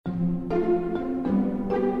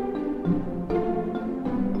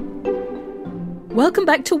Welcome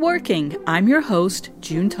back to Working. I'm your host,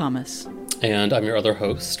 June Thomas. And I'm your other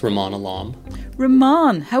host, Rumaan Alam.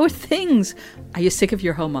 Rumaan, how are things? Are you sick of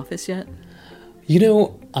your home office yet? You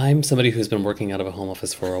know, I'm somebody who's been working out of a home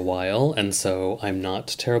office for a while, and so I'm not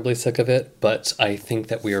terribly sick of it, but I think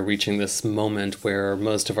that we are reaching this moment where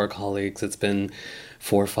most of our colleagues, it's been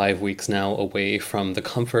 4 or 5 weeks now away from the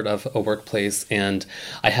comfort of a workplace, and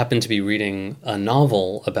I happen to be reading a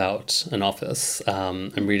novel about an office.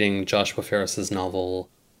 I'm reading Joshua Ferris's novel,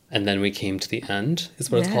 And Then We Came to the End, is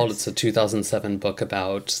what it's called. It's a 2007 book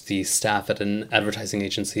about the staff at an advertising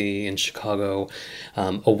agency in Chicago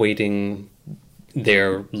awaiting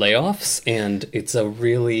their layoffs, and it's a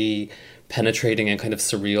really penetrating and kind of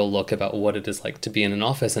surreal look about what it is like to be in an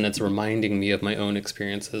office, and it's reminding me of my own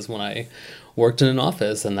experiences when I worked in an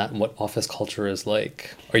office and that what office culture is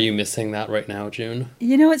like. Are you missing that right now, June?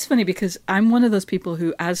 You know, it's funny because I'm one of those people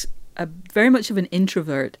who, as a very much of an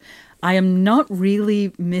introvert, I am not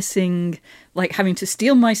really missing like having to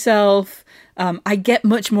steel myself. I get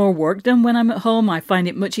much more work done when I'm at home. I find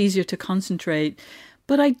it much easier to concentrate.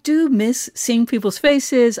 But I do miss seeing people's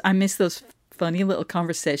faces. I miss those funny little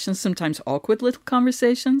conversations, sometimes awkward little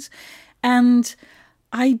conversations. And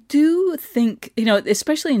I do think, you know,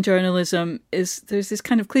 especially in journalism, there's this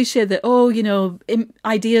kind of cliche that,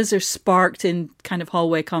 ideas are sparked in kind of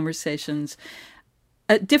hallway conversations.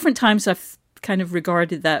 At different times, I've kind of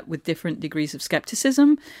regarded that with different degrees of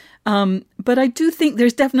skepticism. But I do think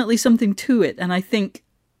there's definitely something to it. And I think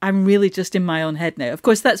I'm really just in my own head now. Of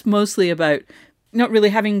course, that's mostly about not really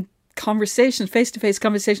having conversations, face-to-face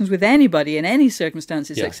conversations with anybody in any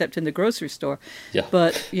circumstances except in the grocery store. Yeah.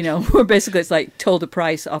 But, you know, we're basically, it's like told a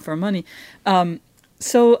price, offer money.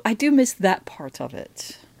 So I do miss that part of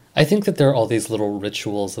it. I think that there are all these little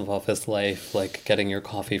rituals of office life, like getting your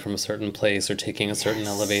coffee from a certain place or taking a certain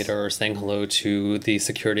elevator or saying hello to the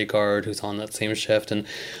security guard who's on that same shift. And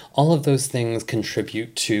all of those things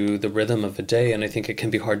contribute to the rhythm of a day. And I think it can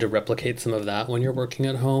be hard to replicate some of that when you're working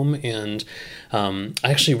at home. And I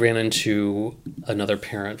actually ran into another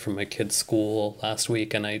parent from my kid's school last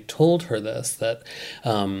week, and I told her this, that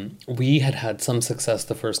we had some success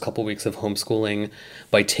the first couple weeks of homeschooling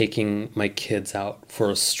by taking my kids out for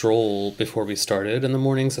a stroll before we started in the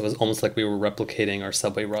morning. So it was almost like we were replicating our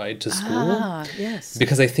subway ride to school. Ah, yes.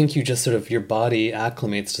 Because I think you just sort of, your body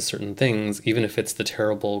acclimates to certain things, even if it's the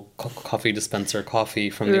terrible coffee dispenser coffee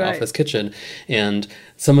from the office kitchen. And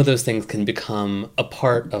some of those things can become a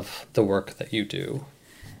part of the work that you do.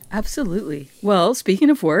 Absolutely. Well, speaking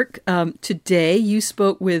of work, today you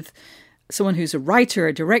spoke with someone who's a writer,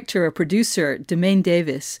 a director, a producer, Demain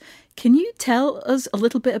Davis. Can you tell us a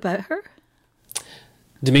little bit about her?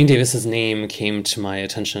 Demain Davis's name came to my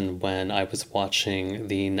attention when I was watching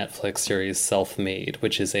the Netflix series Self-Made,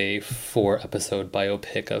 which is a 4-episode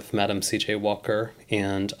biopic of Madam C.J. Walker.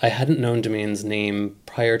 And I hadn't known Demain's name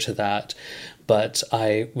prior to that, but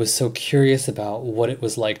I was so curious about what it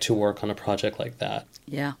was like to work on a project like that.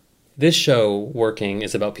 Yeah. This show, Working,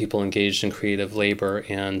 is about people engaged in creative labor,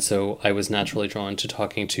 and so I was naturally drawn to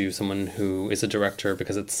talking to someone who is a director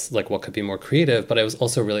because it's like, what could be more creative? But I was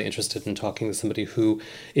also really interested in talking to somebody who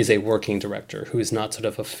is a working director, who is not sort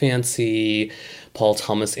of a fancy Paul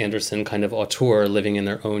Thomas Anderson kind of auteur living in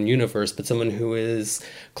their own universe, but someone who is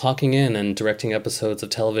clocking in and directing episodes of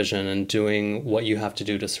television and doing what you have to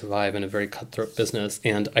do to survive in a very cutthroat business.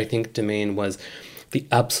 And I think Demain was the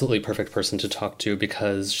absolutely perfect person to talk to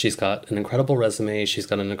because she's got an incredible resume, she's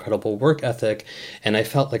got an incredible work ethic, and I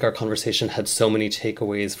felt like our conversation had so many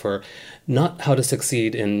takeaways for not how to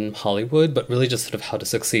succeed in Hollywood, but really just sort of how to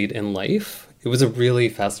succeed in life. It was a really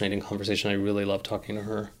fascinating conversation. I really loved talking to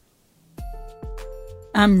her.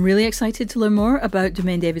 I'm really excited to learn more about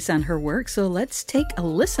Demain Davis and her work, so let's take a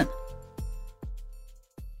listen.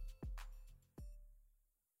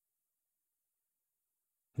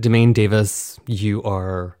 Demain Davis, you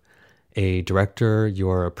are a director,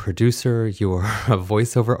 you're a producer, you're a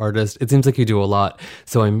voiceover artist. It seems like you do a lot.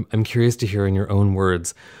 So I'm curious to hear in your own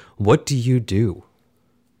words, what do you do?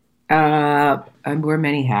 I wear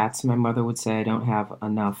many hats. My mother would say I don't have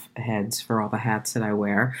enough heads for all the hats that I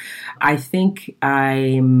wear. I think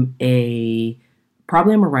I'm a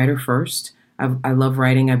writer first. I love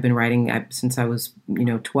writing. I've been writing since I was,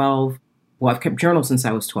 12. Well, I've kept journals since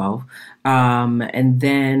I was 12. And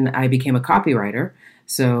then I became a copywriter,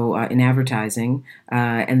 so in advertising.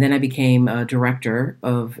 And then I became a director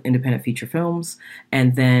of independent feature films,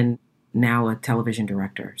 and then now a television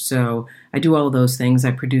director. So I do all of those things. I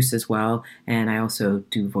produce as well, and I also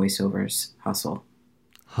do voiceovers. Hustle.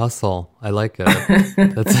 I like it.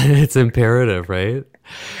 It's imperative, right?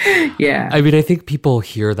 Yeah. I mean, I think people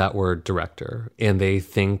hear that word director and they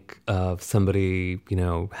think of somebody,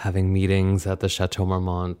 having meetings at the Chateau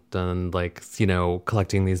Marmont and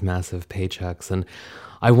collecting these massive paychecks. And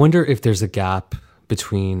I wonder if there's a gap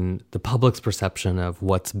between the public's perception of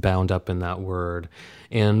what's bound up in that word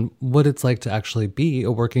and what it's like to actually be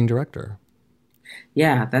a working director.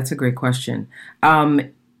 Yeah, that's a great question.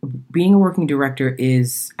 Being a working director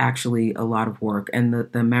is actually a lot of work, and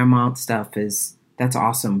the Marmont stuff that's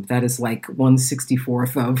awesome. That is like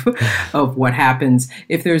 1/64th of what happens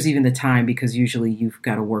if there's even the time, because usually you've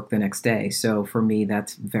got to work the next day. So for me,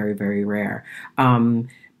 that's very, very rare.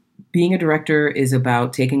 Being a director is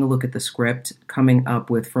about taking a look at the script, coming up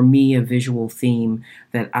with, for me, a visual theme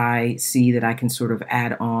that I see that I can sort of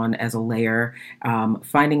add on as a layer,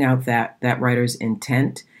 finding out that writer's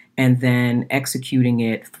intent, and then executing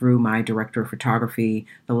it through my director of photography,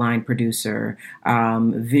 the line producer,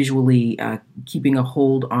 visually keeping a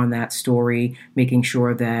hold on that story, making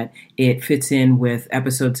sure that it fits in with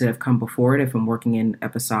episodes that have come before it if I'm working in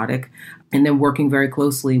episodic, and then working very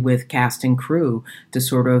closely with cast and crew to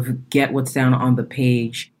sort of get what's down on the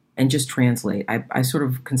page and just translate. I sort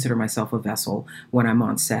of consider myself a vessel when I'm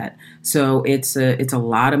on set. So it's a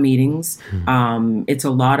lot of meetings. It's a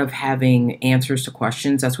lot of having answers to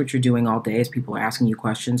questions. That's what you're doing all day, is people are asking you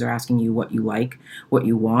questions, or asking you what you like, what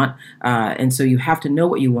you want. And so you have to know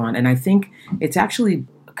what you want. And I think it's actually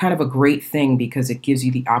kind of a great thing, because it gives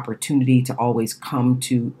you the opportunity to always come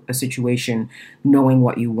to a situation knowing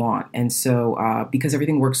what you want. And so because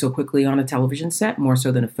everything works so quickly on a television set, more so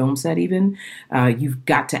than a film set even, you've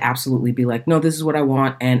got to absolutely be like, no, this is what I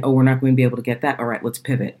want. And, we're not going to be able to get that. All right, let's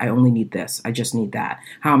pivot. I only need this. I just need that.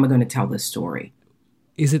 How am I going to tell this story?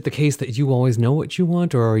 Is it the case that you always know what you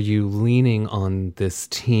want, or are you leaning on this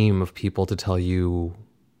team of people to tell you,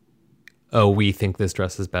 oh, we think this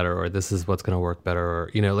dress is better, or this is what's going to work better, or,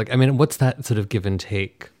 what's that sort of give and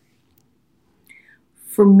take?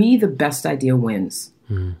 For me, the best idea wins.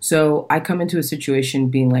 So I come into a situation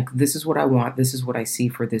being like, this is what I want. This is what I see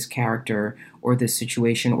for this character or this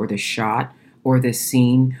situation or this shot or this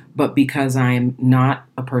scene. But because I'm not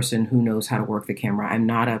a person who knows how to work the camera, I'm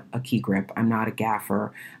not a key grip, I'm not a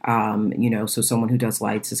gaffer, so someone who does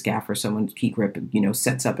lights is gaffer, someone key grip,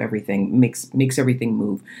 sets up everything, makes everything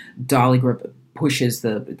move. Dolly grip pushes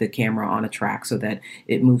the camera on a track so that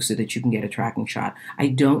it moves so that you can get a tracking shot. I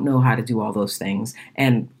don't know how to do all those things.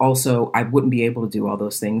 And also, I wouldn't be able to do all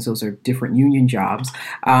those things. Those are different union jobs.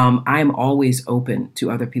 I'm always open to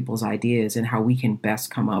other people's ideas and how we can best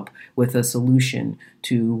come up with a solution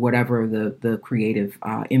to whatever the creative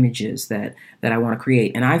images that I want to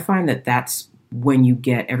create. And I find that that's when you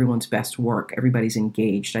get everyone's best work. Everybody's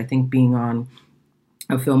engaged. I think being on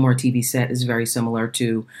a film or TV set is very similar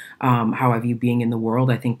to how I view being in the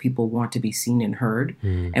world. I think people want to be seen and heard.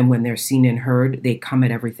 And when they're seen and heard, they come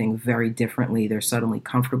at everything very differently. They're suddenly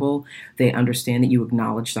comfortable. They understand that you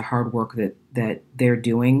acknowledge the hard work that they're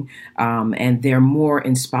doing. And they're more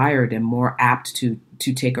inspired and more apt to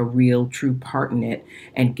take a real, true part in it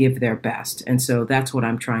and give their best. And so that's what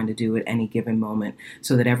I'm trying to do at any given moment,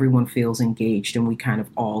 so that everyone feels engaged and we kind of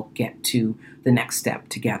all get to the next step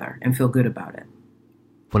together and feel good about it.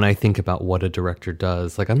 When I think about what a director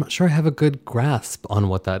does, I'm not sure I have a good grasp on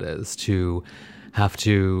what that is, to have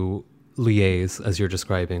to liaise, as you're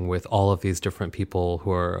describing, with all of these different people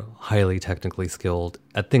who are highly technically skilled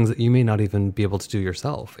at things that you may not even be able to do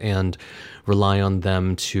yourself, and rely on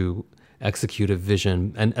them to execute a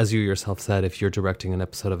vision. And as you yourself said, if you're directing an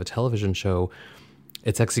episode of a television show,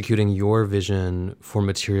 it's executing your vision for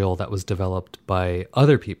material that was developed by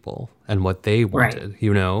other people and what they wanted,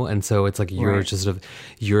 right. And so it's like you're just sort of,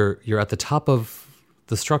 you're at the top of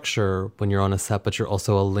the structure when you're on a set, but you're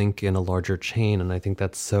also a link in a larger chain. And I think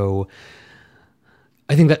that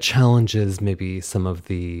challenges maybe some of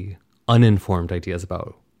the uninformed ideas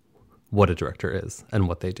about what a director is and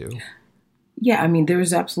what they do. Yeah,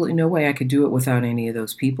 there's absolutely no way I could do it without any of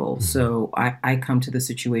those people. Mm-hmm. So I come to the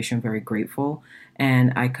situation very grateful,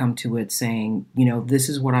 and I come to it saying, this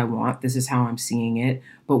is what I want. This is how I'm seeing it.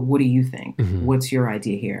 But what do you think? Mm-hmm. What's your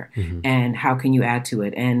idea here? Mm-hmm. And how can you add to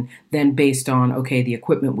it? And then based on, the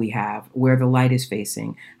equipment we have, where the light is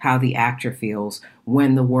facing, how the actor feels,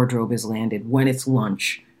 when the wardrobe is landed, when it's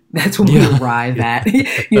lunch, that's when we arrive at,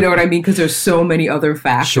 you know what I mean? Because there's so many other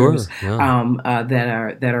factors that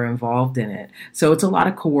are involved in it. So it's a lot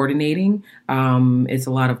of coordinating. It's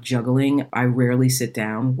a lot of juggling. I rarely sit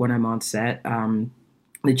down when I'm on set.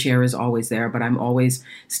 The chair is always there, but I'm always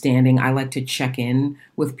standing. I like to check in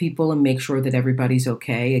with people and make sure that everybody's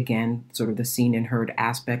okay. Again, sort of the seen and heard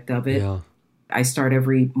aspect of it. Yeah. I start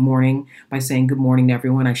every morning by saying good morning to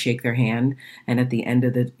everyone. I shake their hand. And at the end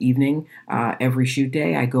of the evening, every shoot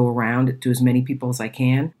day, I go around to as many people as I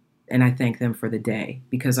can. And I thank them for the day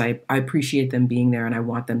because I appreciate them being there and I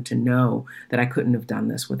want them to know that I couldn't have done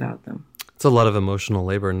this without them. It's a lot of emotional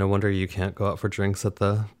labor. No wonder you can't go out for drinks at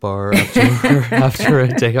the bar after a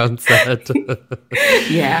day on set.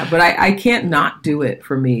 Yeah, but I can't not do it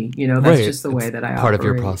for me. That's just the way that I part operate. of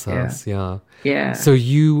your process, yeah. Yeah. So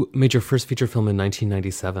you made your first feature film in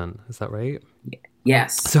 1997, is that right?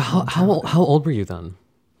 Yes. So how old were you then?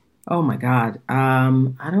 Oh my God.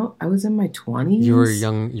 I was in my 20s. You were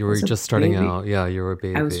young. You were just starting out. Yeah, you were a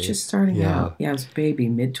baby. I was just starting out. Yeah, I was a baby,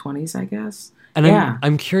 mid-20s, I guess. And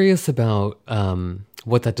I'm curious about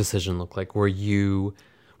what that decision looked like. Were you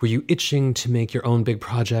itching to make your own big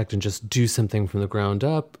project and just do something from the ground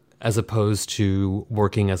up, as opposed to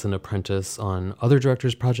working as an apprentice on other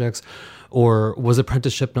directors' projects? Or was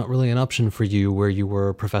apprenticeship not really an option for you where you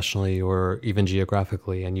were professionally or even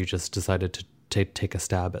geographically and you just decided to take a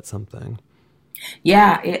stab at something?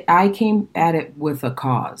 Yeah, I came at it with a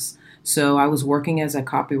cause. So I was working as a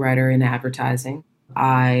copywriter in advertising.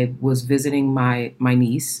 I was visiting my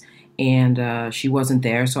niece, and she wasn't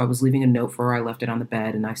there, so I was leaving a note for her. I left it on the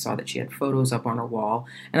bed, and I saw that she had photos up on her wall.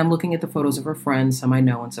 And I'm looking at the photos of her friends, some I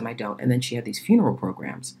know and some I don't. And then she had these funeral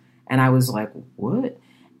programs. And I was like, what?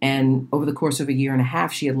 And over the course of a year and a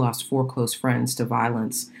half, she had lost 4 close friends to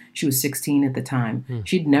violence. She was 16 at the time.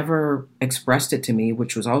 She'd never expressed it to me,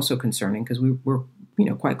 which was also concerning because we were,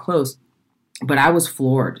 quite close. But I was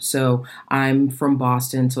floored. So I'm from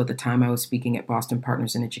Boston. So at the time I was speaking at Boston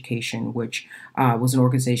Partners in Education, which was an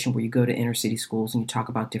organization where you go to inner city schools and you talk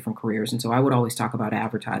about different careers. And so I would always talk about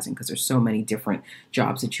advertising because there's so many different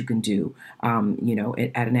jobs that you can do,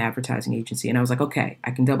 at an advertising agency. And I was like, okay,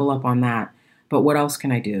 I can double up on that. But what else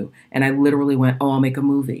can I do? And I literally went, I'll make a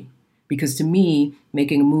movie. Because to me,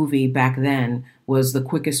 making a movie back then was the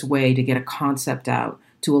quickest way to get a concept out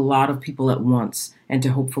to a lot of people at once and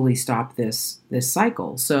to hopefully stop this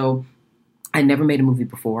cycle. So I never made a movie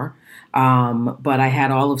before, but I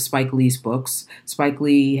had all of Spike Lee's books. Spike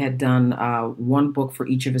Lee had done one book for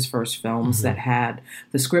each of his first films that had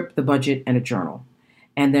the script, the budget, and a journal.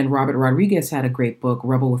 And then Robert Rodriguez had a great book,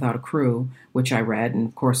 Rebel Without a Crew, which I read. And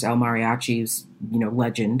of course, El Mariachi's,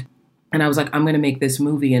 legend. And I was like, I'm going to make this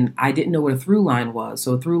movie. And I didn't know what a through line was.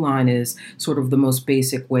 So a through line is sort of the most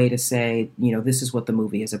basic way to say, this is what the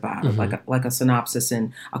movie is about, like a synopsis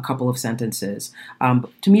in a couple of sentences.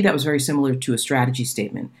 To me, that was very similar to a strategy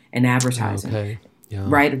statement in advertising. Okay. Yeah.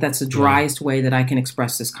 Right? That's the driest way that I can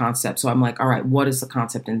express this concept. So I'm like, all right, what is the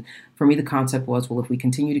concept? And for me, the concept was, well, if we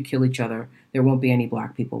continue to kill each other, there won't be any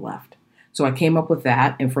Black people left. So I came up with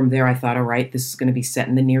that. And from there, I thought, all right, this is going to be set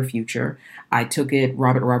in the near future. I took it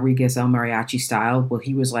Robert Rodriguez, El Mariachi style. Well,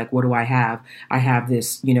 he was like, what do I have? I have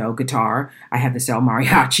this, guitar. I have this El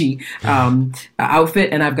Mariachi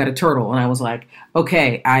outfit, and I've got a turtle. And I was like,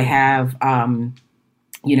 okay, I have,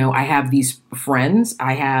 I have these friends.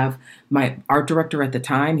 I have my art director at the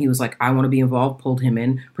time. He was like, I want to be involved, pulled him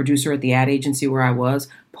in. Producer at the ad agency where I was,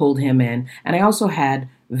 pulled him in. And I also had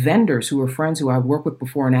vendors who were friends who I worked with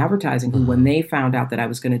before in advertising, who when they found out that I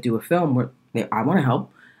was going to do a film, were I want to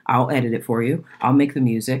help. I'll edit it for you. I'll make the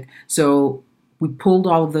music. So we pulled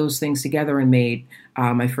all of those things together and made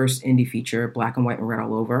my first indie feature, Black and White and Red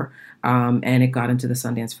All Over. And it got into the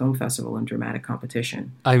Sundance Film Festival in dramatic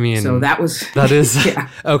competition. I mean, so that is yeah.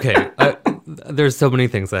 Okay. There's so many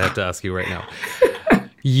things I have to ask you right now.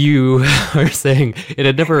 You are saying it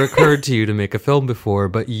had never occurred to you to make a film before,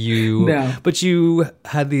 but you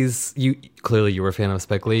had these. Clearly you were a fan of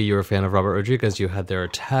Spike Lee. You were a fan of Robert Rodriguez. You had their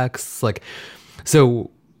texts, so.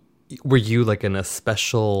 Were you in a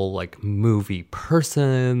special movie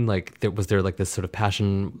person? Was there this sort of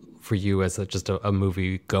passion for you as just a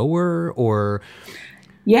movie goer, or?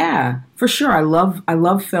 Yeah, for sure. I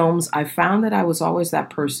love films. I found that I was always that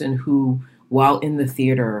person who, while in the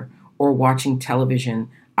theater or watching television,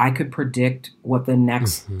 I could predict what the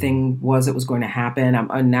next thing was that was going to happen.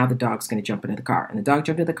 And now the dog's going to jump into the car. And the dog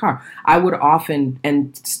jumped into the car. I would often,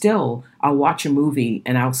 and still, I'll watch a movie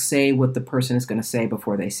and I'll say what the person is going to say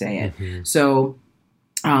before they say it. So,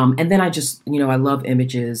 and then I just, I love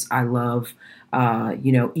images. I love,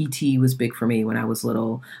 E.T. was big for me when I was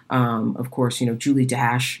little. Of course, Julie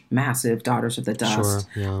Dash, massive, Daughters of the Dust,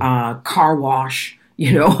 sure, yeah. Car Wash.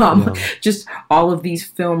 Just all of these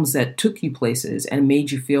films that took you places and made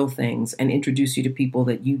you feel things and introduced you to people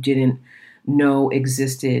that you didn't know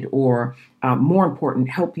existed or more important,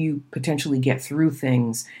 help you potentially get through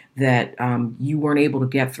things that you weren't able to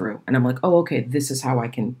get through. And I'm like, oh, okay, this is how I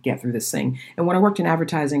can get through this thing. And when I worked in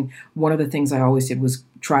advertising, one of the things I always did was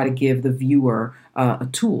try to give the viewer a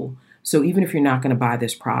tool. So even if you're not going to buy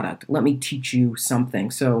this product, let me teach you something.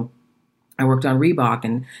 So I worked on Reebok,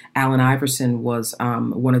 and Allen Iverson was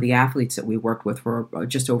one of the athletes that we worked with for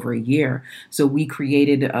just over a year. So we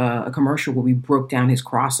created a commercial where we broke down his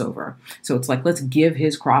crossover. So it's like, let's give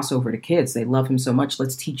his crossover to kids. They love him so much.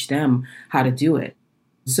 Let's teach them how to do it.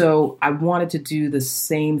 So I wanted to do the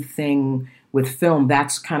same thing with film.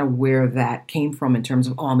 That's kind of where that came from in terms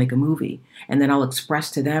of, oh, I'll make a movie. And then I'll express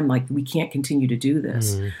to them, like, we can't continue to do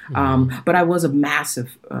this. But I was a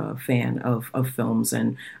massive fan of films,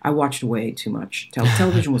 and I watched way too much.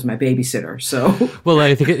 Television was my babysitter. So, well,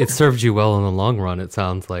 I think it served you well in the long run, it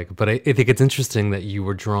sounds like. But I think it's interesting that you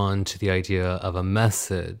were drawn to the idea of a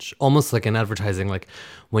message, almost like in advertising, like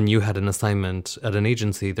when you had an assignment at an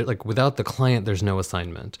agency, that like without the client, there's no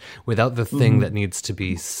assignment. Without the thing that needs to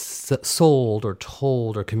be sold or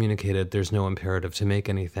told or communicated, there's no imperative to make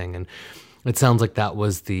anything. And it sounds like that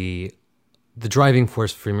was the driving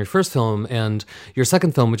force from your first film. And your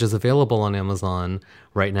second film, which is available on Amazon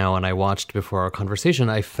right now, and I watched before our conversation,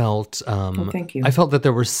 I felt thank you. I felt that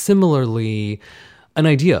there was similarly an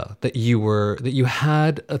idea that you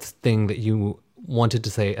had a thing that you wanted to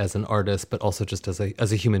say as an artist, but also just as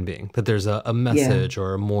a human being, that there's a message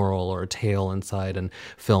or a moral or a tale inside, and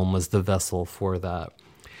film was the vessel for that.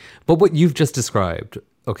 But what you've just described,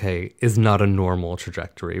 okay, is not a normal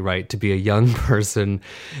trajectory, right? To be a young person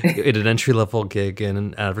in an entry-level gig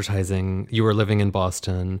in advertising, you were living in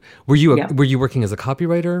Boston. Were you working as a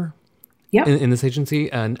copywriter in this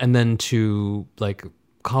agency? And then to like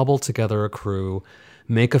cobble together a crew,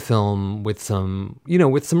 make a film with some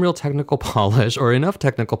real technical polish, or enough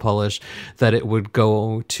technical polish that it would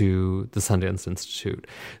go to the Sundance Institute.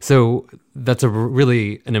 So that's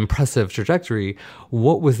really an impressive trajectory.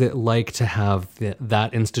 What was it like to have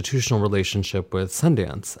that institutional relationship with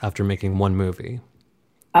Sundance after making one movie?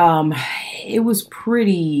 It was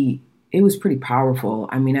pretty powerful.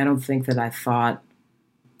 I mean, I don't think that I thought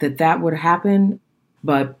that would happen,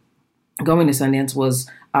 but going to Sundance was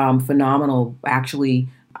phenomenal. Actually,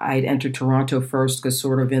 I'd entered Toronto first because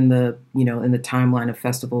sort of in the timeline of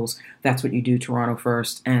festivals, that's what you do, Toronto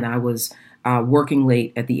first. And I was working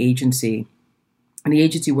late at the agency. And the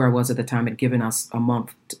agency where I was at the time had given us a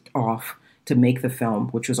month off to make the film,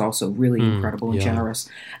 which was also really incredible and generous.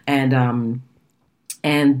 And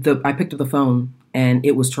I picked up the phone, and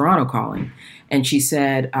it was Toronto calling. And she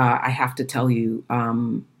said, I have to tell you,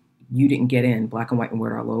 you didn't get in. Black and White and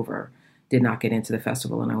Word All Over did not get into the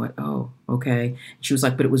festival. And I went, oh, okay. She was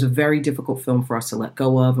like, but it was a very difficult film for us to let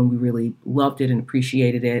go of, and we really loved it and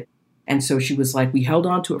appreciated it. And so she was like, we held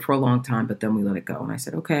on to it for a long time, but then we let it go. And I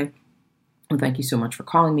said, okay. Well, thank you so much for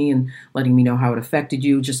calling me and letting me know how it affected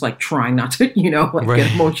you, just like trying not to,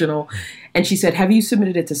 get emotional. And she said, have you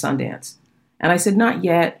submitted it to Sundance? And I said, not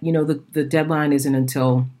yet. The deadline isn't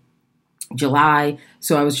until July.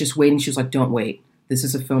 So I was just waiting. She was like, don't wait. This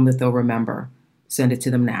is a film that they'll remember. Send it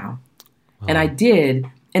to them now. And I did.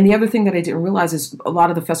 And the other thing that I didn't realize is a lot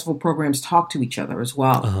of the festival programs talk to each other as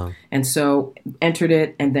well. And so entered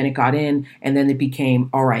it, and then it got in, and then it became,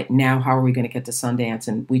 all right, now how are we going to get to Sundance?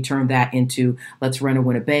 And we turned that into, let's rent a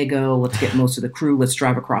Winnebago, let's get most of the crew, let's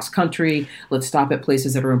drive across country, let's stop at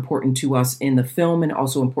places that are important to us in the film and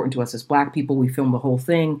also important to us as Black people. We filmed the whole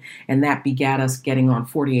thing, and that begat us getting on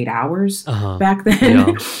 48 Hours back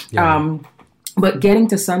then. But getting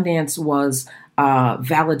to Sundance was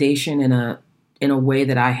validation in a way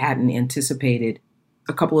that I hadn't anticipated.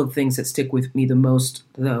 A couple of things that stick with me the most,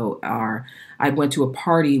 though, are I went to a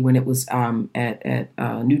party when it was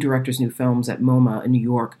at New Directors, New Films at MoMA in New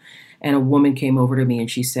York, and a woman came over to me and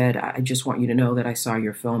she said, I just want you to know that I saw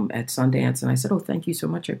your film at Sundance. And I said, oh, thank you so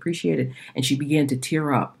much. I appreciate it. And she began to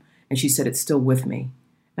tear up, and she said, it's still with me.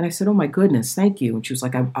 And I said, oh, my goodness, thank you. And she was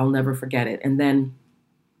like, I'll never forget it. And then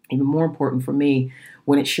even more important for me,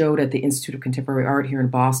 when it showed at the Institute of Contemporary Art here in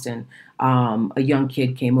Boston, a young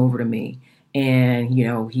kid came over to me, and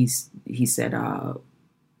he said,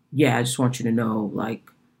 "Yeah, I just want you to know, like,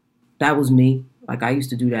 that was me. Like, I used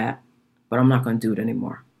to do that, but I'm not going to do it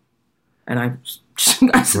anymore." And I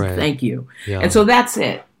said, "Thank you." Yeah. And so that's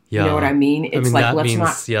it. Yeah. You know what I mean? It's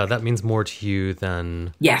that means more to you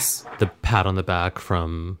than the pat on the back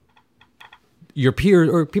from your peers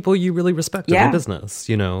or people you really respect in the business,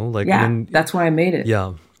 that's why I made it.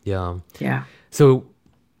 Yeah. So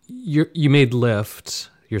you made Lift,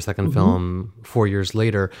 your second film, 4 years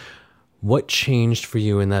later. What changed for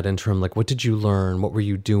you in that interim? Like, what did you learn? What were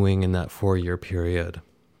you doing in that 4-year period?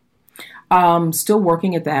 Still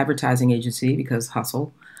working at the advertising agency because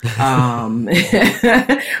hustle.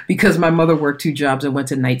 Because my mother worked 2 jobs and went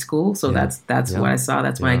to night school. So that's what I saw.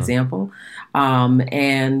 That's my example.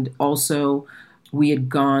 And also we had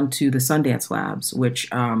gone to the Sundance Labs, which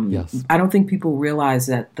I don't think people realize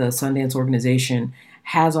that the Sundance organization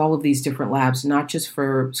has all of these different labs, not just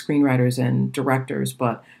for screenwriters and directors,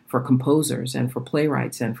 but for composers and for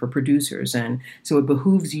playwrights and for producers. And so it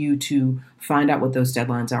behooves you to find out what those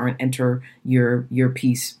deadlines are and enter your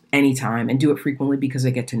piece anytime and do it frequently because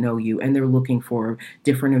they get to know you and they're looking for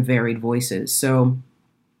different and varied voices. So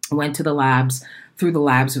I went to the labs, through the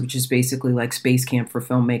labs, which is basically like space camp for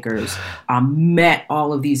filmmakers, met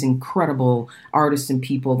all of these incredible artists and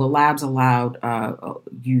people. The labs allowed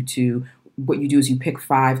you to, what you do is you pick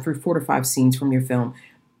 4 to 5 scenes from your film.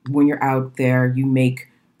 When you're out there,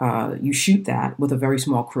 you shoot that with a very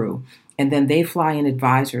small crew. And then they fly in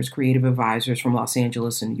advisors, creative advisors from Los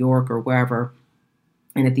Angeles and New York or wherever.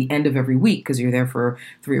 And at the end of every week, because you're there for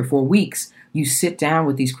 3 or 4 weeks, you sit down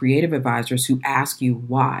with these creative advisors who ask you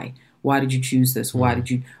why. Why did you choose this? Why did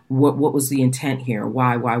you, what was the intent here?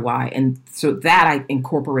 Why? And so that I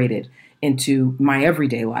incorporated into my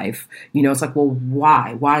everyday life. It's like, well,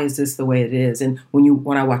 why? Why is this the way it is? And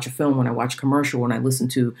when I watch a film, when I watch a commercial, when I listen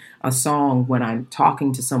to a song, when I'm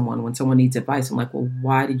talking to someone, when someone needs advice, I'm like, well,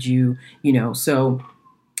 why did you, so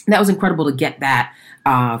that was incredible to get that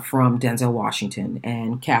from Denzel Washington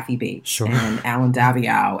and Kathy Bates and Alan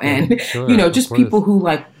Daviau and, just people who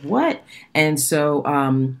like, what? And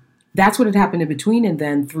so that's what had happened in between. And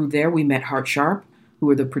then through there, we met Hart Sharp, who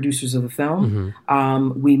were the producers of the film.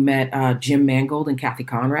 We met Jim Mangold and Kathy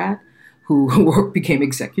Conrad, who became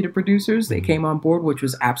executive producers. They came on board, which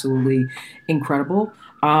was absolutely incredible.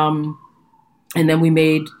 And then we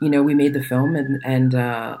made the film. And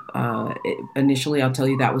initially, I'll tell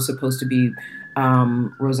you, that was supposed to be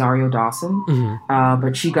Rosario Dawson,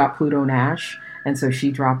 but she got Pluto Nash, and so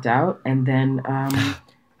she dropped out. And then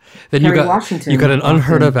then Kerry Washington. You got an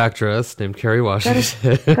unheard of actress named Kerry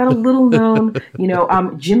Washington. Got a little known,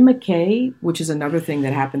 Jim McKay, which is another thing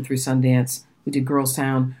that happened through Sundance, who did Girls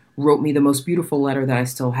Town, wrote me the most beautiful letter that I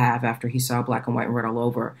still have after he saw Black and White and Red All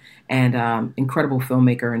Over, and incredible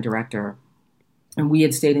filmmaker and director. And we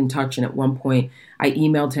had stayed in touch, and at one point I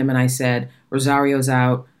emailed him and I said, Rosario's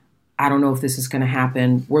out. I don't know if this is going to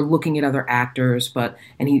happen. We're looking at other actors,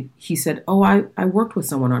 and he said, oh, I worked with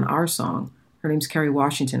someone on our song. Her name's Kerry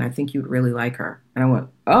Washington. I think you'd really like her. And I went,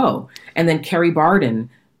 oh. And then Kerry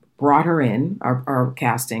Barden brought her in, our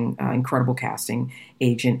casting, incredible casting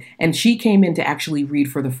agent. And she came in to actually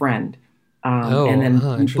read for The Friend. And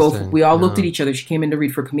then we all looked at each other. She came in to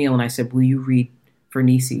read for Camille. And I said, will you read for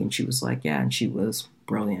Niecy? And she was like, yeah. And she was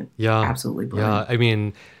brilliant. Yeah. Absolutely brilliant. Yeah. I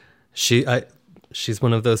mean, she's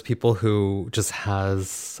one of those people who just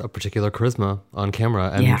has a particular charisma on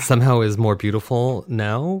camera and somehow is more beautiful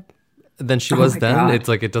now than she was then. God. It's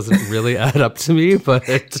like, it doesn't really add up to me, but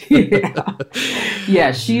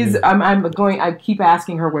she's I keep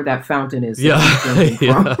asking her where that fountain is.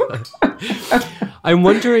 I'm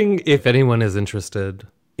wondering if anyone is interested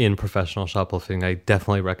in professional shoplifting. I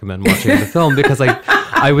definitely recommend watching the film because I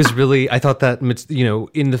thought that,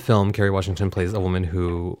 in the film, Kerry Washington plays a woman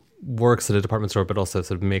who works at a department store, but also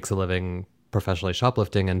sort of makes a living professionally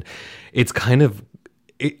shoplifting. And it's kind of,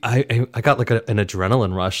 I got like an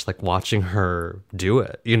adrenaline rush, like watching her do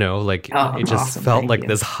it, it just awesome. Felt like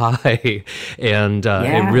this high. And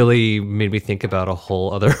it really made me think about a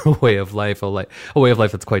whole other way of life, a way of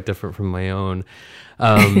life that's quite different from my own.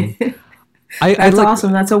 That's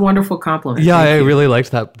awesome. That's a wonderful compliment. Yeah, I really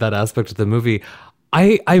liked that aspect of the movie.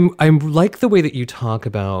 I like the way that you talk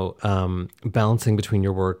about balancing between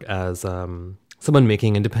your work as someone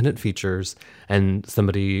making independent features and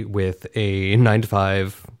somebody with a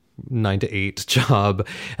 9-to-5, 9-to-8 job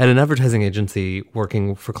at an advertising agency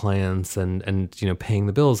working for clients and paying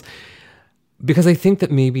the bills. Because I think that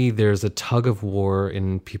maybe there's a tug of war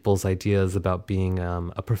in people's ideas about being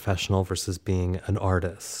a professional versus being an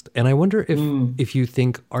artist. And I wonder if you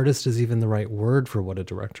think artist is even the right word for what a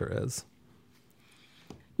director is.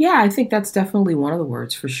 Yeah, I think that's definitely one of the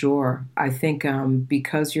words for sure. I think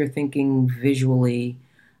because you're thinking visually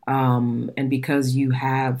and because you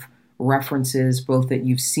have references both that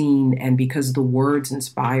you've seen and because the words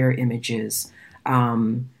inspire images,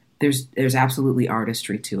 there's absolutely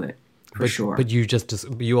artistry to it for sure. But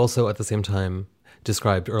you also at the same time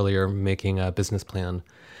described earlier making a business plan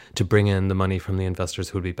to bring in the money from the investors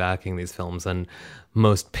who would be backing these films. And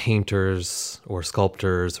most painters or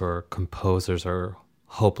sculptors or composers are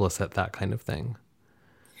hopeless at that kind of thing.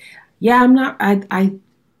 Yeah, I'm not.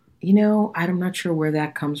 I'm not sure where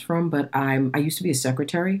that comes from, but I used to be a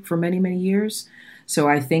secretary for many, many years. So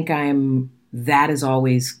I think that is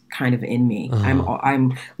always kind of in me.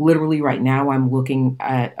 I'm literally right now, I'm looking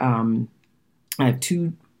at, I have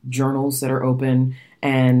two journals that are open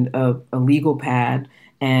and a legal pad.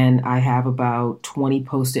 And I have about 20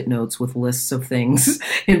 Post-it notes with lists of things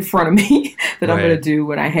in front of me that I'm going to do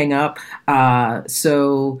when I hang up.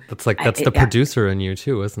 So that's the producer in you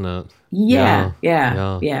too, isn't it? Yeah.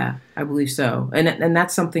 I believe so. And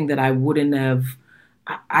that's something that I wouldn't have.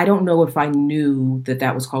 I don't know if I knew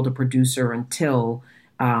that was called a producer until,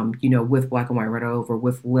 with Black and White Red Over,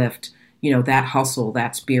 with Lyft. That hustle,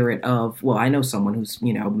 that spirit of, well, I know someone who's,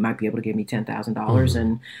 might be able to give me $10,000.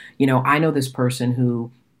 And, I know this person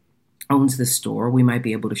who owns this store. We might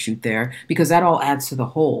be able to shoot there, because that all adds to the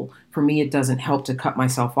whole. For me, it doesn't help to cut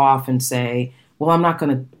myself off and say, well, I'm not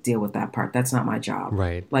going to deal with that part. That's not my job.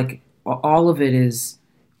 Right. Like all of it is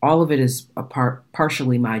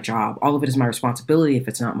partially my job. All of it is my responsibility if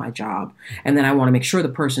it's not my job. And then I want to make sure the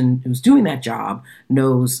person who's doing that job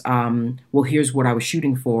knows, well, here's what I was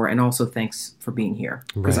shooting for. And also thanks for being here,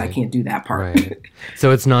 because I can't do that part. Right. So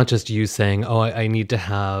it's not just you saying, oh, I need to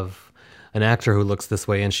have an actor who looks this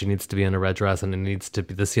way and she needs to be in a red dress and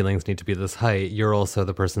the ceilings need to be this height. You're also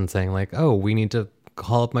the person saying like, oh, we need to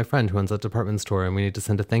call up my friend who owns that department store and we need to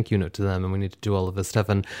send a thank you note to them and we need to do all of this stuff.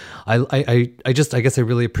 And I guess I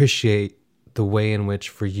really appreciate the way in which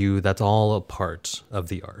for you, that's all a part of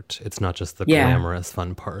the art. It's not just the glamorous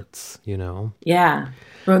fun parts, Yeah.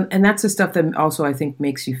 And that's the stuff that also I think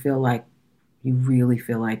makes you feel like you really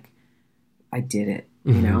feel like I did it,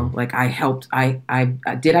 like I helped.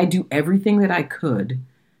 I do everything that I could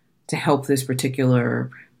to help this particular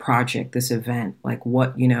project, this event? Like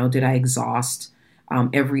what, did I exhaust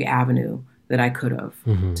every avenue that I could have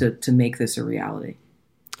to make this a reality?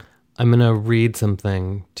 I'm going to read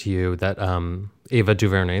something to you that Ava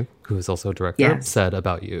DuVernay, who is also a director, said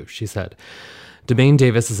about you. She said, Demaine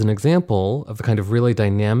Davis is an example of the kind of really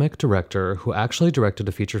dynamic director who actually directed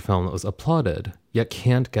a feature film that was applauded, yet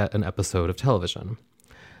can't get an episode of television.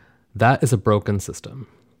 That is a broken system.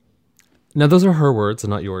 Now, those are her words and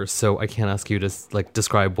not yours, so I can't ask you to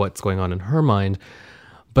describe what's going on in her mind.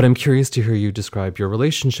 But I'm curious to hear you describe your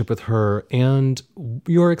relationship with her and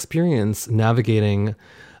your experience navigating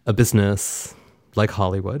a business like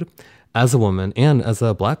Hollywood as a woman and as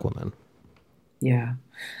a Black woman. Yeah.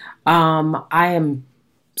 I am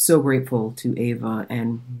so grateful to Ava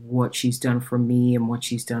and what she's done for me and what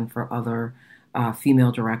she's done for other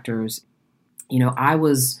female directors. I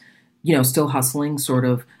was, still hustling, sort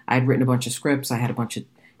of. I'd written a bunch of scripts. I had a bunch of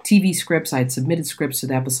TV scripts. I had submitted scripts to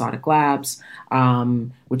the Episodic Labs,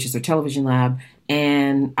 which is their television lab.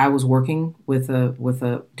 And I was working with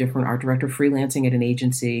a different art director, freelancing at an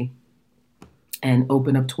agency, and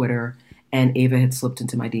opened up Twitter. And Ava had slipped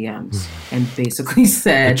into my DMs and basically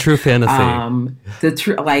said, "The true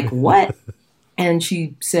fantasy, like what?" And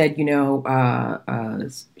she said,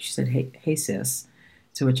 she said, "Hey, sis."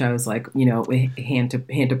 To which I was like, hand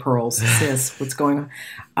to pearls, sis, what's going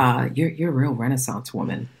on? You're a real Renaissance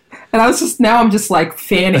woman. And I'm just like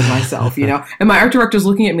fanning myself, And my art director's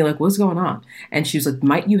looking at me like, what's going on? And she was like,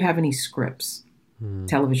 might you have any scripts,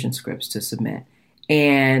 television scripts to submit?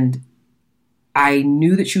 And I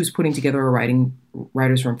knew that she was putting together a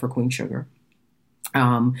writer's room for Queen Sugar.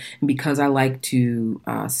 And because I like to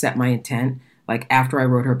set my intent, like after I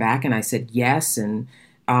wrote her back and I said yes, and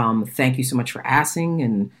thank you so much for asking,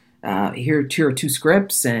 and here are two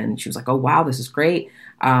scripts. And she was like, oh, wow, this is great.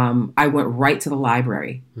 I went right to the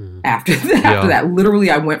library after that. Literally,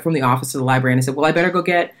 I went from the office to the library and I said, well, I better go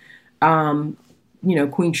get,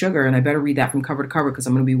 Queen Sugar, and I better read that from cover to cover because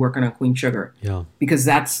I'm going to be working on Queen Sugar. Yeah. Because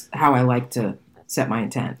that's how I like to set my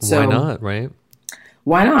intent. So why not, right?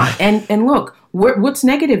 Why not? And look, what's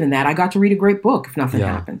negative in that? I got to read a great book if nothing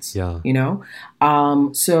happens. Yeah.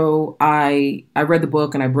 So I read the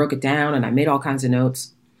book and I broke it down and I made all kinds of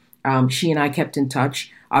notes. She and I kept in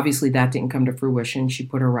touch. Obviously, that didn't come to fruition. She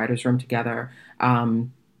put her writer's room together.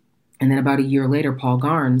 And then about a year later, Paul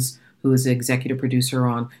Garnes, who is the executive producer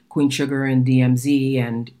on Queen Sugar and DMZ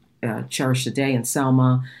and Cherish the Day and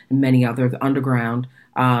Selma and many other, The Underground,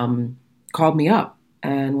 called me up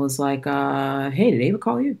and was like, hey, did Ava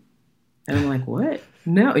call you? And I'm like, what?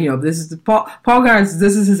 No, this is Paul Garnes.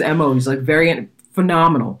 This is his MO. He's like very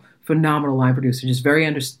phenomenal line producer, just very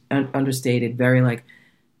understated, very like,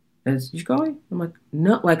 did you call me? I'm like,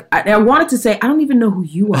 no, like I wanted to say, I don't even know who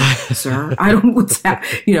you are, sir. I don't, what's that?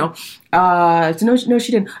 No,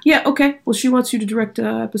 she didn't. Yeah. Okay. Well, she wants you to direct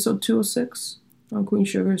episode 206 on Queen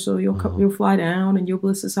Sugar. So you'll fly down and you'll,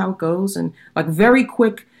 this is how it goes. And like very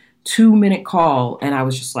quick 2-minute call, and I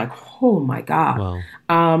was just like, oh my God.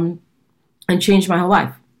 Wow. And changed my whole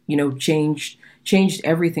life, changed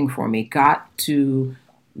everything for me, got to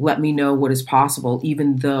let me know what is possible,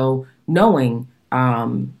 even though knowing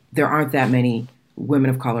there aren't that many women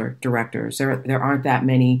of color directors. There aren't that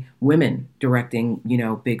many women directing,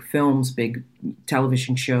 big films, big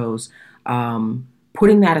television shows.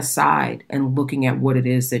 Putting that aside and looking at what it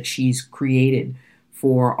is that she's created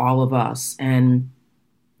for all of us, and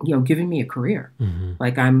giving me a career. Mm-hmm.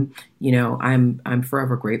 Like I'm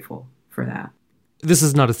forever grateful for that. This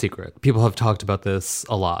is not a secret. People have talked about this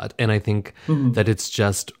a lot, and I think that it's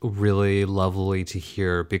just really lovely to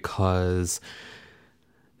hear, because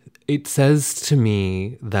it says to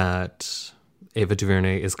me that Ava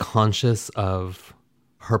DuVernay is conscious of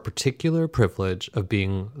her particular privilege of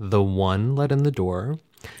being the one let in the door.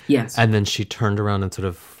 Yes. And then she turned around and sort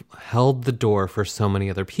of held the door for so many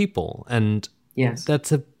other people. And yes,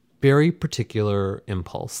 that's a very particular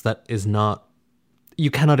impulse that is not,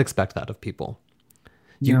 you cannot expect that of people.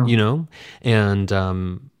 No. And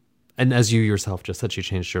as you yourself just said, she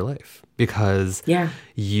changed your life, because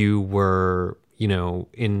you were,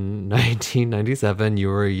 in 1997, you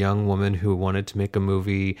were a young woman who wanted to make a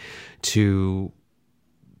movie to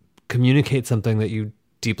communicate something that you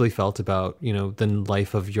deeply felt about, the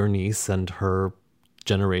life of your niece and her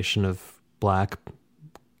generation of Black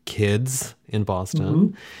kids in Boston.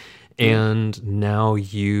 Mm-hmm. And now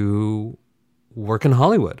you work in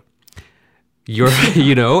Hollywood. So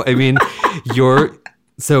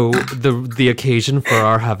the occasion for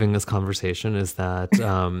our having this conversation is that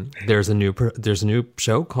there's a new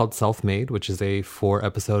show called Self-Made, which is a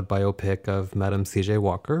 4-episode biopic of Madam C.J.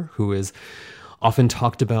 Walker, who is often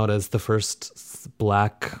talked about as the first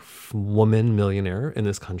Black woman millionaire in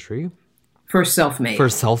this country. First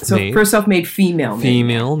self-made female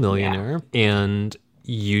millionaire. Yeah. And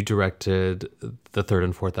you directed the 3rd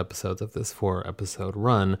and 4th episodes of this 4-episode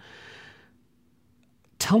run.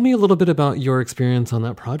 Tell me a little bit about your experience on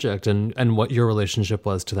that project and what your relationship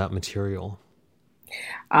was to that material.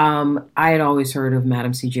 I had always heard of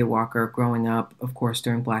Madam C.J. Walker growing up, of course,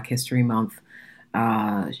 during Black History Month.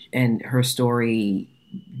 And her story,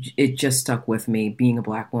 it just stuck with me, being a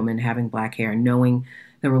Black woman, having Black hair, knowing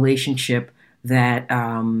the relationship that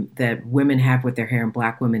women have with their hair, and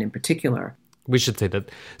Black women in particular. We should say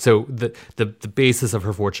that. So the basis of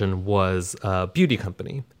her fortune was a beauty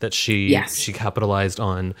company that she capitalized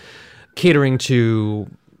on, catering to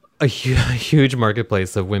a huge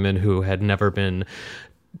marketplace of women who had never been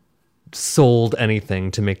sold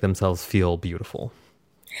anything to make themselves feel beautiful.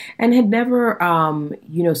 And had never,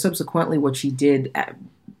 subsequently what she did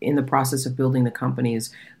in the process of building the company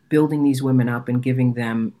is building these women up and giving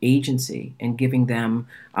them agency and giving them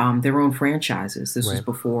their own franchises. This was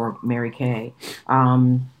before Mary Kay.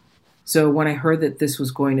 So when I heard that this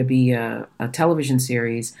was going to be a television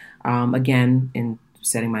series, again, in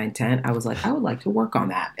setting my intent, I was like, I would like to work on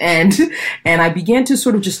that. And I began to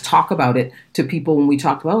sort of just talk about it to people when we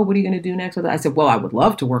talked about, what are you going to do next? I said, well, I would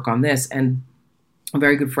love to work on this. And a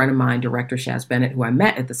very good friend of mine, director Shaz Bennett, who I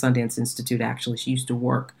met at the Sundance Institute, actually, she used to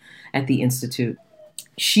work at the Institute.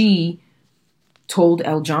 She told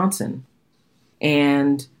Elle Johnson,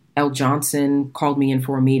 and Elle Johnson called me in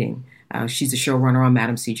for a meeting. She's a showrunner on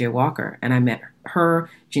Madam C.J. Walker, and I met her,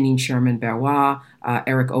 Janine Sherman-Berrois,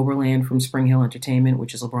 Eric Oberland from Spring Hill Entertainment,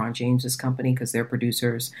 which is LeBron James's company, because they're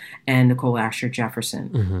producers, and Nicole Asher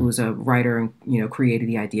Jefferson, who was a writer and created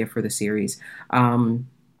the idea for the series.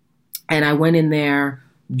 And I went in there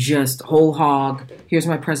just whole hog. Here's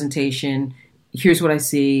my presentation. Here's what I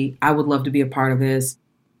see. I would love to be a part of this.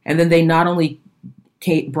 And then they not only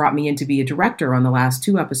brought me in to be a director on the last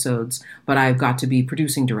 2 episodes, but I got to be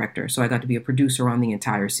producing director. So I got to be a producer on the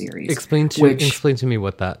entire series. Explain to me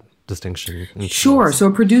what that distinction entails. Sure. So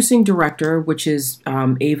a producing director, which is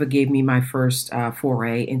Ava gave me my first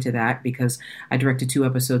foray into that, because I directed 2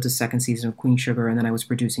 episodes of 2nd season of Queen Sugar, and then I was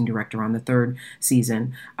producing director on the 3rd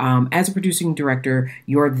season. As a producing director,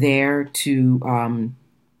 you're there to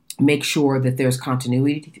make sure that there's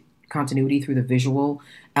continuity through the visual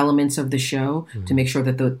elements of the show, to make sure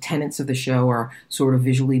that the tenets of the show are sort of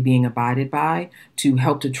visually being abided by, to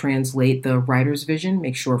help to translate the writer's vision,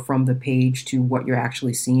 make sure from the page to what you're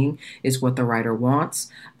actually seeing is what the writer wants,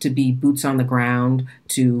 to be boots on the ground,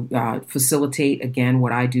 to facilitate, again,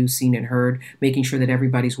 what I do, seen and heard, making sure that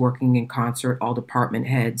everybody's working in concert, all department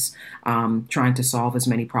heads, trying to solve as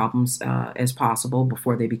many problems as possible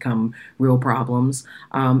before they become real problems.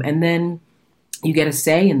 And then you get a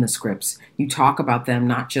say in the scripts. You talk about them,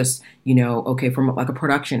 not just, okay, from like a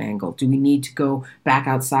production angle. Do we need to go back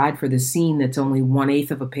outside for the scene that's only 1/8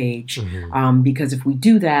 of a page? Because if we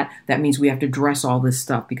do that, that means we have to dress all this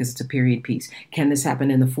stuff because it's a period piece. Can this happen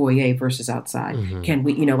in the foyer versus outside? Can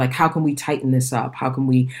we, how can we tighten this up? How can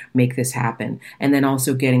we make this happen? And then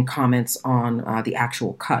also getting comments on the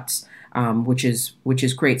actual cuts, which is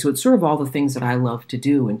great. So it's sort of all the things that I love to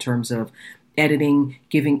do in terms of editing,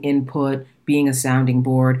 giving input, being a sounding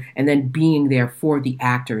board, and then being there for the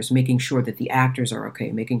actors, making sure that the actors are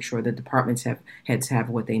okay, making sure the departments heads have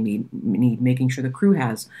what they need, making sure the crew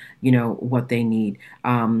has, what they need,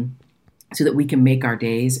 so that we can make our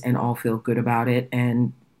days and all feel good about it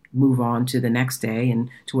and move on to the next day and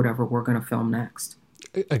to whatever we're going to film next.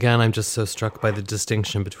 Again, I'm just so struck by the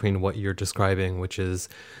distinction between what you're describing, which is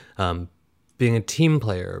being a team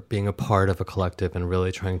player, being a part of a collective, and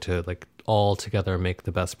really trying to all together make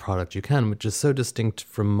the best product you can, which is so distinct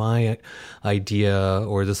from my idea,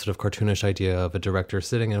 or this sort of cartoonish idea of a director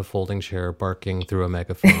sitting in a folding chair barking through a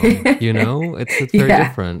megaphone. It's very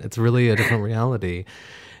different. It's really a different reality.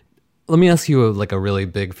 Let me ask you a really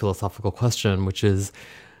big philosophical question, which is,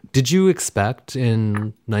 did you expect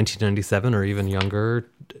in 1997 or even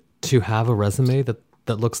younger to have a resume that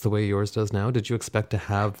looks the way yours does now? Did you expect to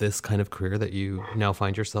have this kind of career that you now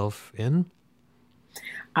find yourself in?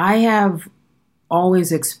 I have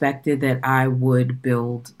always expected that I would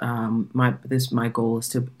build my goal is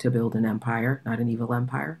to build an empire, not an evil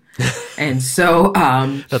empire. And so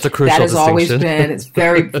that's a crucial that has always distinction. been, it's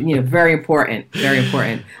very very important.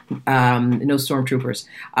 No stormtroopers.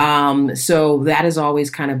 So that has always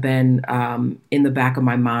kind of been in the back of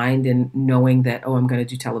my mind, and knowing that, I'm going to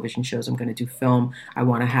do television shows, I'm going to do film, I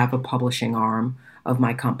want to have a publishing arm of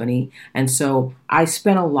my company. And so I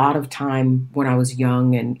spent a lot of time when I was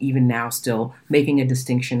young, and even now still, making a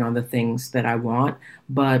distinction on the things that I want.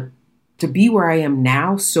 But to be where I am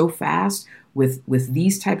now so fast with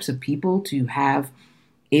these types of people, to have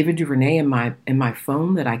Ava DuVernay in my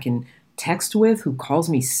phone that I can text with, who calls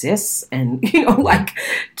me sis, and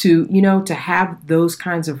to have those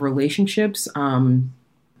kinds of relationships. When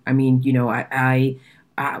I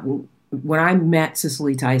met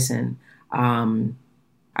Cicely Tyson,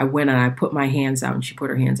 I went and I put my hands out, and she put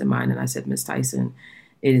her hands in mine, and I said, Miss Tyson,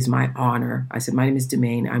 it is my honor. I said, my name is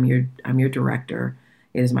Demain. I'm your director.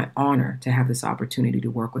 It is my honor to have this opportunity to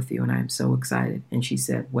work with you, and I am so excited. And she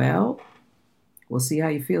said, well, we'll see how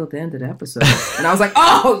you feel at the end of the episode. And I was like,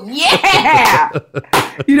 oh yeah!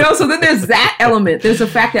 So then there's that element. There's the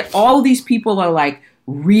fact that all of these people are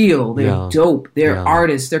real. They're dope. They're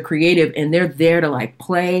artists. They're creative, and they're there to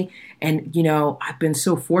play. And, I've been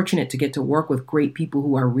so fortunate to get to work with great people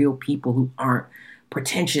who are real people, who aren't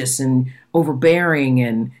pretentious and overbearing.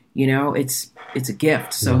 And, it's a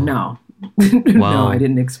gift. So no, no, I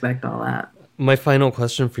didn't expect all that. My final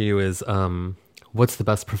question for you is, what's the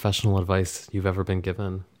best professional advice you've ever been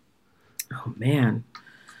given? Oh, man.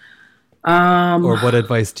 Or what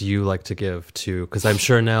advice do you like to give to? Because I'm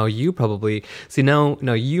sure now you probably now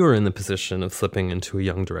you're in the position of slipping into a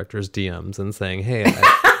young director's DMs and saying, "Hey,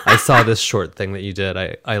 I saw this short thing that you did.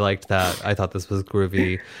 I liked that. I thought this was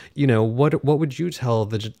groovy." What would you tell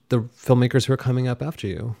the filmmakers who are coming up after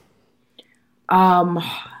you?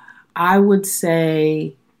 I would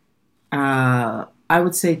say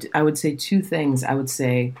two things. I would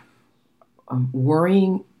say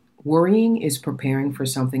worrying is preparing for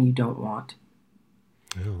something you don't want.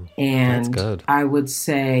 Oh, and that's good. I would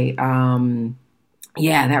say,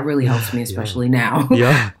 that really helps me, especially now.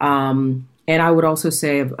 Yeah. And I would also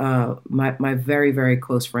say my very, very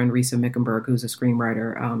close friend, Risa Mickenberg, who's a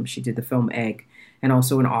screenwriter. She did the film Egg, and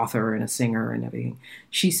also an author and a singer and everything.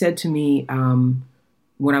 She said to me,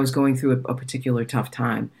 when I was going through a particular tough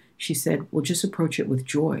time, she said, well, just approach it with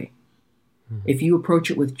joy. Mm-hmm. If you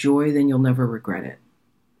approach it with joy, then you'll never regret it.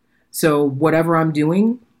 So whatever I'm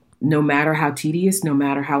doing, no matter how tedious, no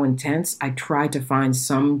matter how intense, I try to find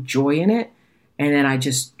some joy in it. And then I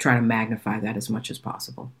just try to magnify that as much as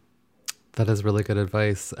possible. That is really good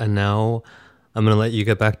advice. And now I'm going to let you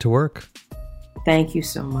get back to work. Thank you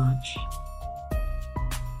so much.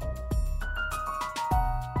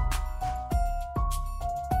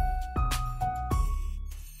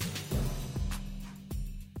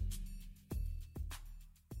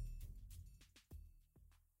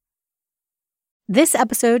 This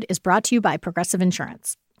episode is brought to you by Progressive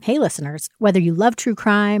Insurance. Hey, listeners, whether you love true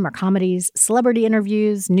crime or comedies, celebrity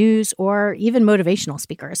interviews, news, or even motivational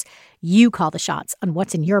speakers, you call the shots on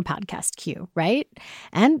what's in your podcast queue, right?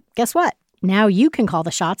 And guess what? Now you can call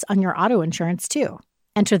the shots on your auto insurance, too.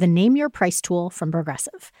 Enter the Name Your Price tool from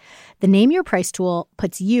Progressive. The Name Your Price tool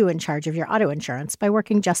puts you in charge of your auto insurance by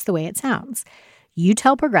working just the way it sounds. You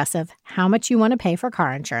tell Progressive how much you want to pay for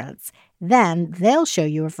car insurance. Then they'll show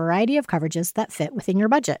you a variety of coverages that fit within your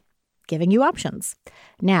budget, giving you options.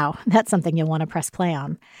 Now, that's something you'll want to press play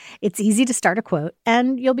on. It's easy to start a quote,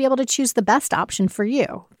 and you'll be able to choose the best option for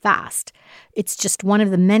you fast. It's just one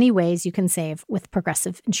of the many ways you can save with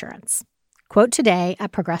Progressive Insurance. Quote today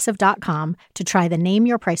at Progressive.com to try the Name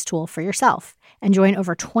Your Price tool for yourself and join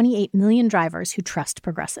over 28 million drivers who trust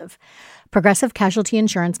Progressive. Progressive Casualty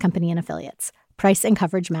Insurance Company and Affiliates. Price and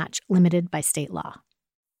coverage match limited by state law.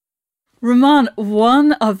 Rumaan,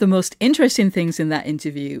 one of the most interesting things in that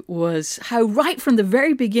interview was how right from the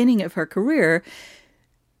very beginning of her career,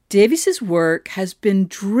 Davis's work has been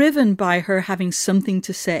driven by her having something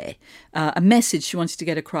to say, a message she wanted to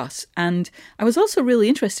get across. And I was also really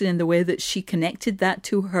interested in the way that she connected that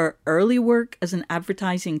to her early work as an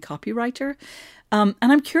advertising copywriter. And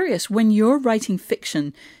I'm curious, when you're writing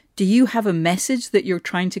fiction, do you have a message that you're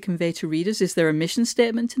trying to convey to readers? Is there a mission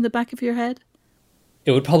statement in the back of your head?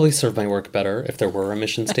 It would probably serve my work better if there were a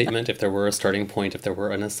mission statement, if there were a starting point, if there were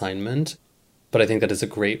an assignment. But I think that is a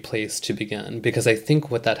great place to begin, because I think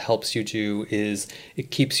what that helps you do is it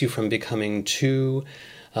keeps you from becoming too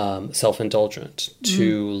self-indulgent,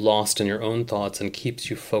 too lost in your own thoughts, and keeps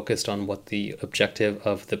you focused on what the objective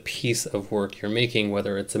of the piece of work you're making,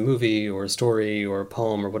 whether it's a movie or a story or a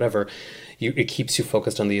poem or whatever. It keeps you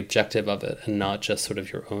focused on the objective of it and not just sort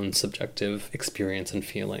of your own subjective experience and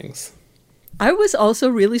feelings. I was also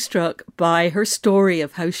really struck by her story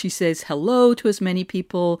of how she says hello to as many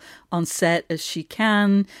people on set as she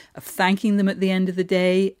can, of thanking them at the end of the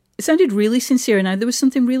day. It sounded really sincere, and there was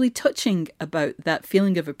something really touching about that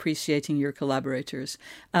feeling of appreciating your collaborators.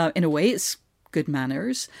 In a way, it's good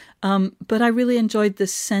manners, but I really enjoyed the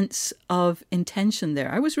sense of intention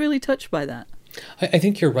there. I was really touched by that. I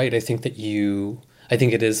think you're right. I think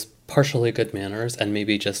it is partially good manners and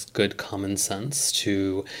maybe just good common sense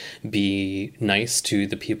to be nice to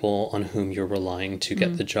the people on whom you're relying to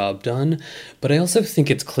get the job done. But I also think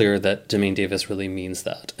it's clear that Demain Davis really means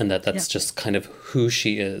that, and that's just kind of who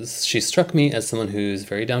she is. She struck me as someone who's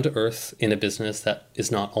very down to earth in a business that is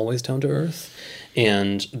not always down to earth.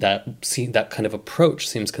 And that kind of approach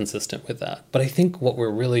seems consistent with that. But I think what we're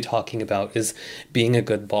really talking about is being a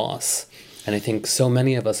good boss. And I think so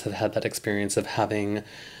many of us have had that experience of having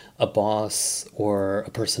a boss or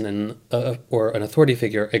a person or an authority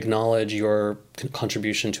figure acknowledge your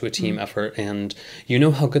contribution to a team effort, and you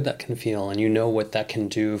know how good that can feel, and you know what that can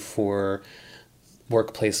do for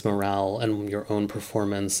workplace morale and your own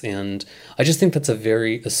performance. And I just think that's a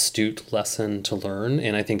very astute lesson to learn,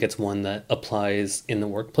 and I think it's one that applies in the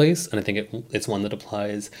workplace, and I think it's one that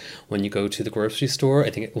applies when you go to the grocery store. I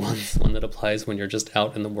think it's one that applies when you're just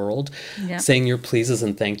out in the world. Yeah. Saying your pleases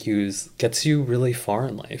and thank yous gets you really far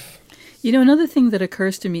in life. You know, another thing that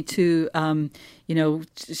occurs to me too,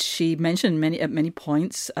 she mentioned at many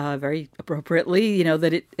points, very appropriately,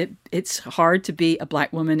 that it's hard to be a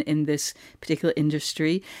Black woman in this particular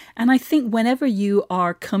industry. And I think whenever you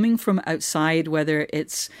are coming from outside, whether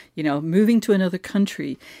it's, moving to another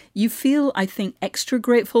country, you feel, I think, extra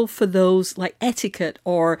grateful for those like etiquette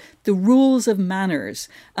or the rules of manners.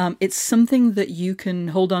 It's something that you can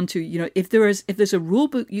hold on to. If there's a rule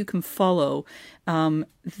book you can follow,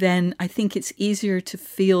 then I think it's easier to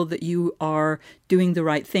feel that you are doing the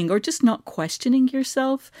right thing or just not questioning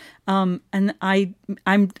yourself. And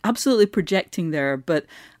I'm absolutely projecting there, but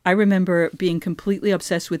I remember being completely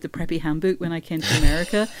obsessed with the Preppy Handbook when I came to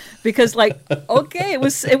America because,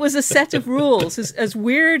 it was a set of rules. As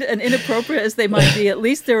weird and inappropriate as they might be, at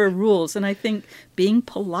least there are rules. And I think being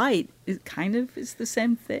polite is the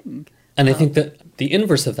same thing. And I think that the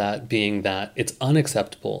inverse of that being that it's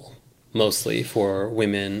unacceptable mostly for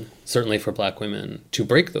women, certainly for Black women, to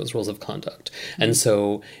break those rules of conduct. Mm-hmm. And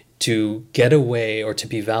so to get away or to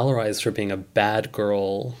be valorized for being a bad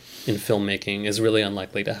girl in filmmaking is really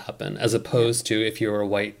unlikely to happen, as opposed to if you're a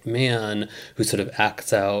white man who sort of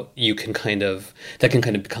acts out, that can kind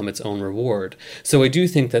of become its own reward. So I do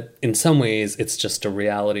think that in some ways it's just a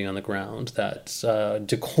reality on the ground that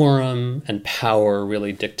decorum and power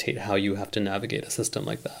really dictate how you have to navigate a system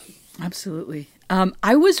like that. Absolutely.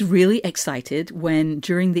 I was really excited when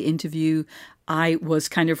during the interview I was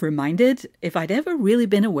kind of reminded, if I'd ever really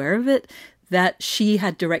been aware of it, that she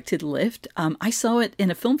had directed Lift. I saw it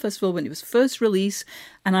in a film festival when it was first released,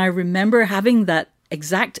 and I remember having that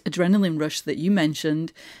exact adrenaline rush that you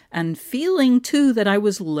mentioned, and feeling too that I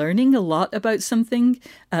was learning a lot about something,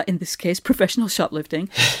 in this case, professional shoplifting,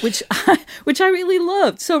 which I really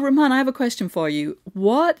loved. So, Roman, I have a question for you.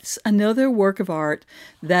 What's another work of art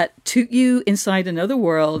that took you inside another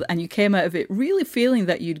world and you came out of it really feeling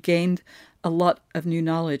that you'd gained a lot of new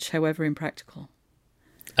knowledge, however impractical?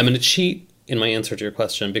 I'm going to cheat in my answer to your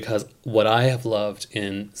question, because what I have loved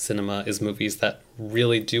in cinema is movies that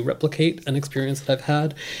really do replicate an experience that I've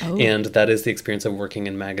had. Oh. And that is the experience of working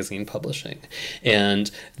in magazine publishing.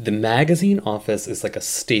 And the magazine office is like a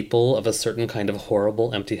staple of a certain kind of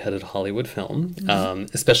horrible, empty-headed Hollywood film,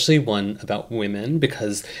 especially one about women,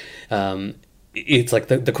 because it's like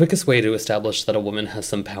the quickest way to establish that a woman has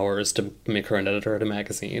some power is to make her an editor at a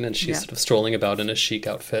magazine, and she's sort of strolling about in a chic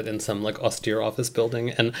outfit in some like austere office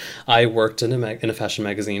building. And I worked in a fashion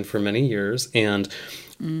magazine for many years, and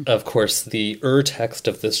of course the text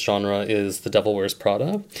of this genre is The Devil Wears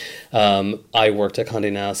Prada. I worked at Condé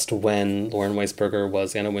Nast when Lauren Weisberger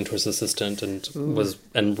was Anna Wintour's assistant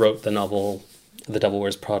and wrote the novel The Devil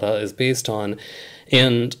Wears Prada is based on.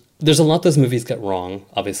 And there's a lot those movies get wrong.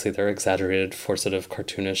 Obviously, they're exaggerated for sort of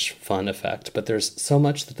cartoonish fun effect, but there's so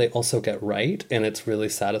much that they also get right, and it's really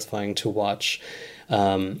satisfying to watch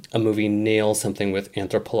a movie nail something with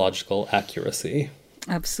anthropological accuracy.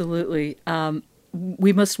 Absolutely.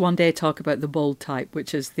 We must one day talk about The Bold Type,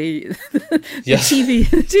 which is the yes.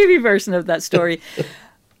 TV version of that story.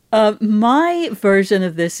 My version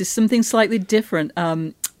of this is something slightly different.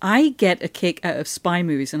 I get a kick out of spy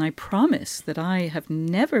movies, and I promise that I have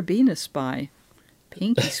never been a spy.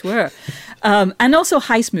 Pinky swear. And also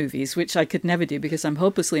heist movies, which I could never do because I'm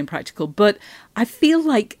hopelessly impractical. But I feel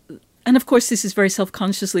like, and of course this is very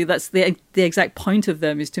self-consciously, that's the exact point of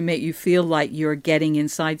them, is to make you feel like you're getting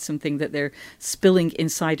inside something, that they're spilling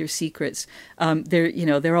insider secrets.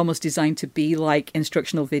 They're almost designed to be like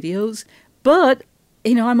instructional videos. But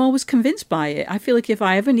I'm always convinced by it. I feel like if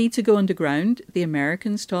I ever need to go underground, the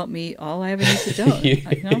Americans taught me all I ever need to do.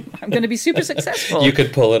 I'm going to be super successful. You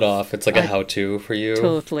could pull it off. It's like a how-to for you.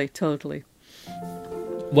 Totally.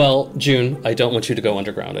 Well, June, I don't want you to go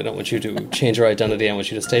underground. I don't want you to change your identity. I want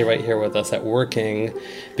you to stay right here with us at Working,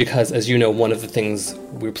 because, as you know, one of the things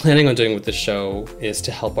we're planning on doing with this show is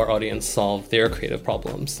to help our audience solve their creative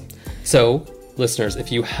problems. So, listeners,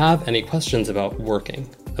 if you have any questions about working,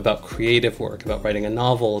 about creative work, about writing a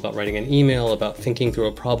novel, about writing an email, about thinking through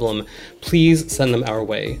a problem, please send them our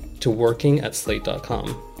way to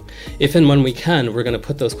working@slate.com. If and when we can, we're going to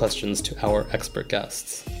put those questions to our expert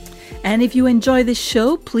guests. And if you enjoy this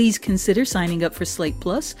show, please consider signing up for Slate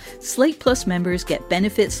Plus. Slate Plus members get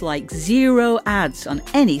benefits like 0 ads on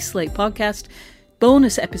any Slate podcast,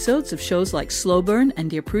 bonus episodes of shows like Slow Burn and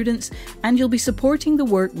Dear Prudence, and you'll be supporting the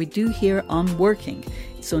work we do here on Working.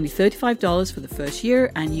 It's only $35 for the first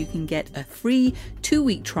year, and you can get a free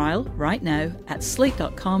 2-week trial right now at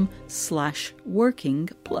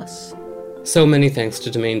slate.com/workingplus. So many thanks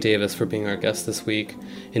to Demain Davis for being our guest this week.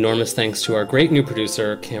 Enormous thanks to our great new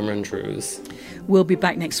producer, Cameron Drews. We'll be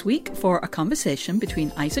back next week for a conversation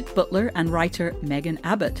between Isaac Butler and writer Megan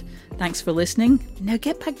Abbott. Thanks for listening. Now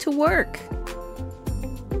get back to work.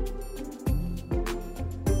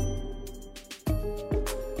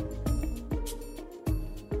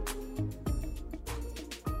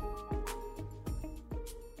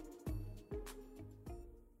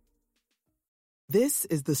 This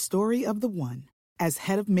is the story of the one. As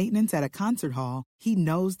head of maintenance at a concert hall, he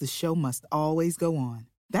knows the show must always go on.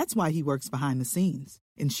 That's why he works behind the scenes,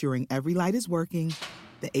 ensuring every light is working,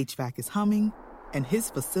 the HVAC is humming, and his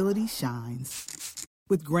facility shines.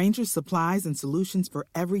 With Grainger's supplies and solutions for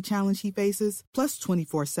every challenge he faces, plus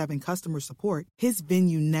 24/7 customer support, his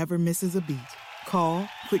venue never misses a beat. Call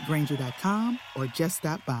quickgrainger.com or just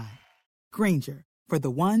stop by. Grainger, for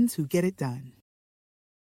the ones who get it done.